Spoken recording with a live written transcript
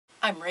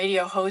I'm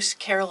radio host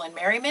Karolyn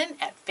Merriman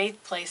at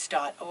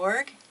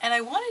faithplace.org, and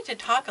I wanted to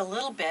talk a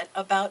little bit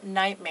about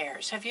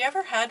nightmares. Have you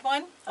ever had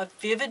one? A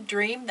vivid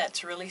dream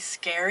that's really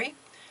scary?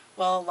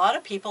 Well, a lot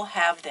of people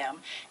have them,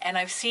 and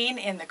I've seen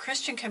in the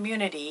Christian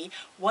community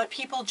what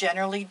people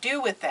generally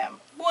do with them.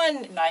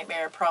 One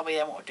nightmare, probably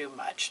they won't do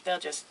much. They'll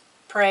just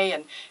pray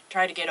and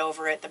try to get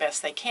over it the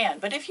best they can.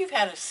 But if you've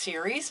had a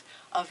series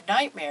of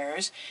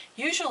nightmares,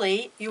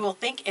 usually you will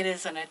think it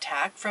is an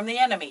attack from the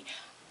enemy.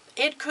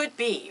 It could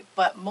be,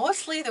 but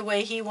mostly the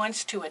way he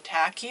wants to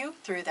attack you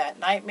through that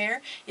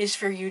nightmare is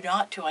for you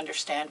not to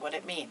understand what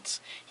it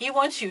means. He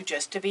wants you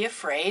just to be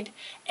afraid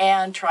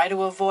and try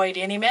to avoid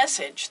any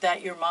message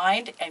that your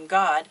mind and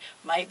God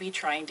might be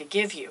trying to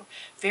give you.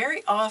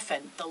 Very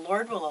often, the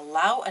Lord will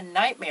allow a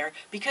nightmare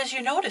because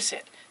you notice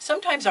it.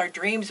 Sometimes our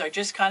dreams are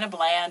just kind of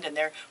bland and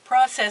they're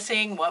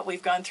processing what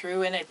we've gone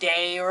through in a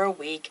day or a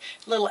week,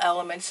 little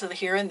elements of the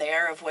here and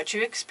there of what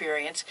you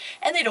experience,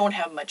 and they don't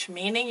have much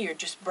meaning. Your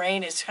just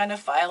brain is kind of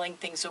filing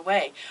things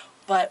away.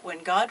 But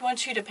when God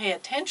wants you to pay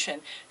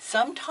attention,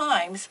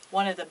 sometimes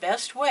one of the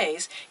best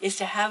ways is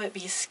to have it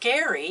be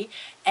scary,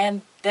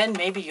 and then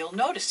maybe you'll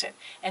notice it.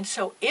 And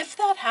so if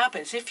that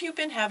happens, if you've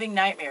been having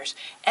nightmares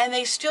and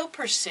they still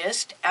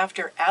persist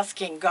after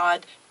asking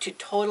God to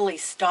totally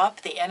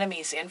stop the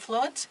enemy's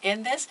influence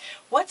in this,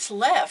 what's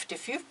left,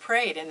 if you've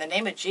prayed in the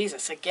name of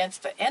Jesus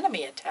against the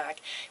enemy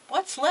attack,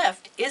 what's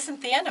left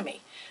isn't the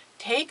enemy.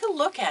 Take a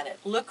look at it.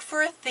 Look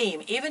for a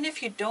theme. Even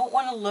if you don't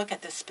want to look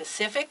at the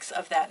specifics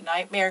of that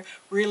nightmare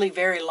really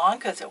very long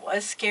because it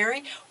was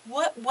scary,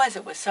 what was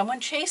it? Was someone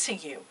chasing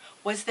you?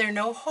 Was there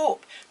no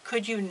hope?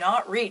 Could you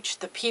not reach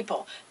the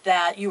people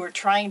that you were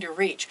trying to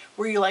reach?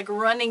 Were you like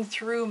running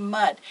through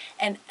mud?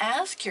 And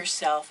ask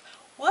yourself,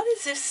 what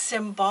is this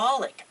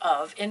symbolic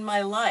of in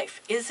my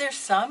life? Is there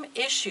some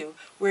issue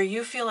where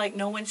you feel like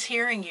no one's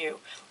hearing you,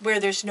 where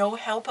there's no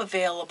help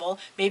available?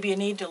 Maybe you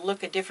need to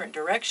look a different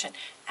direction.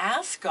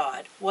 Ask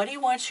God what He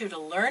wants you to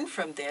learn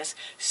from this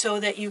so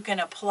that you can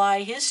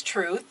apply His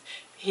truth,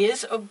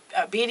 His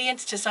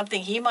obedience to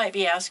something He might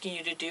be asking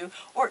you to do,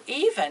 or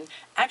even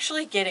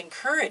actually get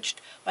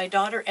encouraged. My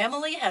daughter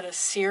Emily had a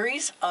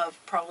series of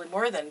probably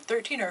more than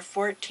 13 or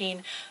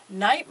 14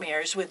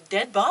 nightmares with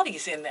dead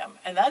bodies in them,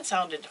 and that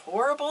sounded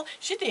horrible.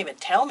 She didn't even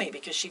tell me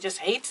because she just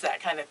hates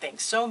that kind of thing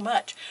so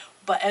much.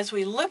 But as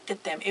we looked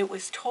at them, it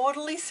was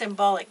totally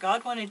symbolic.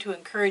 God wanted to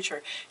encourage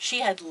her. She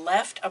had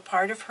left a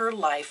part of her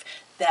life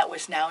that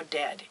was now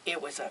dead.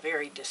 It was a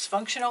very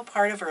dysfunctional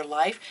part of her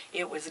life.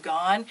 It was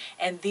gone.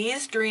 And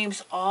these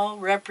dreams all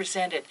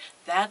represented,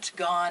 that's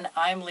gone.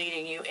 I'm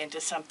leading you into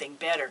something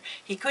better.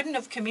 He couldn't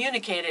have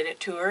communicated it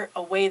to her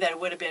a way that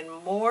would have been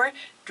more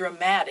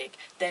dramatic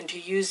than to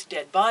use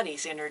dead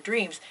bodies in her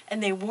dreams.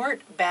 And they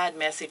weren't bad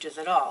messages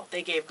at all.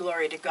 They gave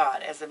glory to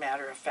God, as a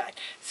matter of fact.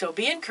 So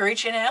be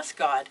encouraged and ask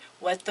God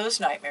what those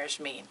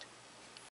nightmares mean.